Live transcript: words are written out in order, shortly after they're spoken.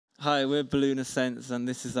Hi, we're Balloon Ascents, and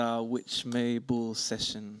this is our WhichMayBall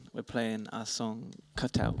session. We're playing our song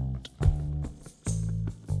Cutout.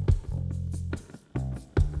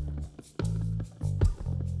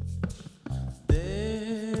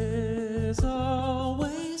 There's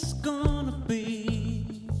always gonna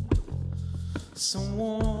be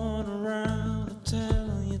someone around to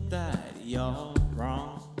tell you that you're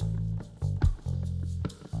wrong.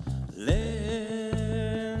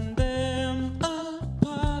 Lend them a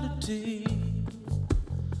party,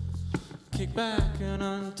 kick back and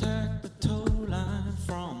untack the tow line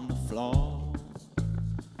from the floor,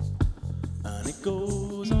 and it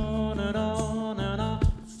goes on and on and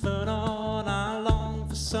off and on. I long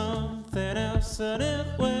for something else, and it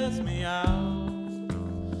wears me out,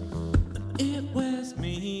 and it wears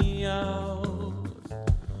me out,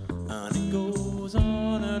 and it goes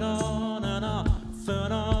on and on and off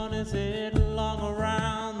and on. Is it long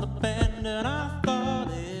around the bend? And I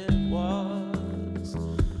thought it was,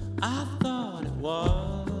 I thought it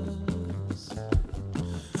was.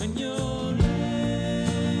 And you're late,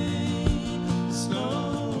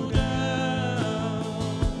 slow down,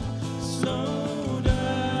 slow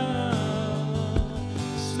down,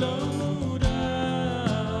 slow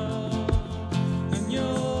down. And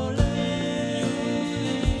you're late,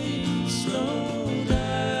 slow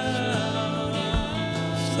down,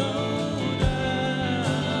 slow down,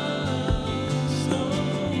 slow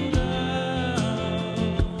down,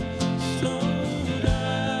 slow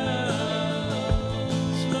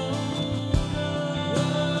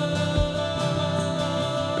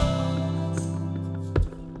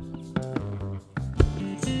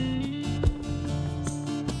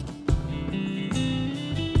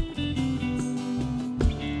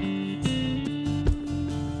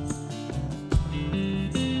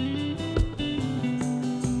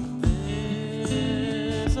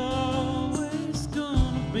There's always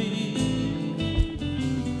gonna be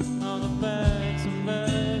all the bags and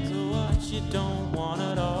bags of what you don't want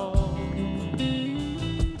at all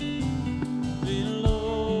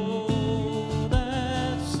below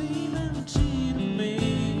that cement sheet of me,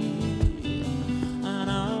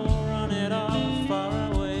 and I'll run it off far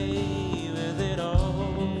away with it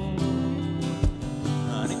all.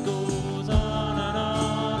 And it goes on and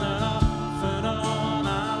on and off and on.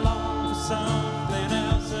 I long for something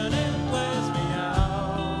else, and it wears me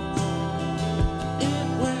out. It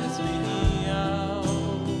wears me out.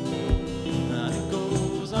 And it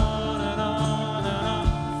goes on and on and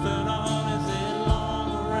off and on. Is it long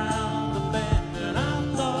around the bend? And I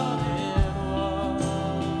thought it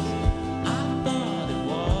was, I thought it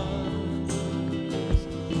was.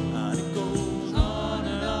 And it goes on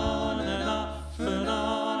and on and off and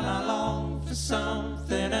on. I long for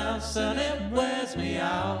something else, and it wears me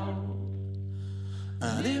out,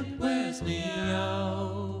 and it wears me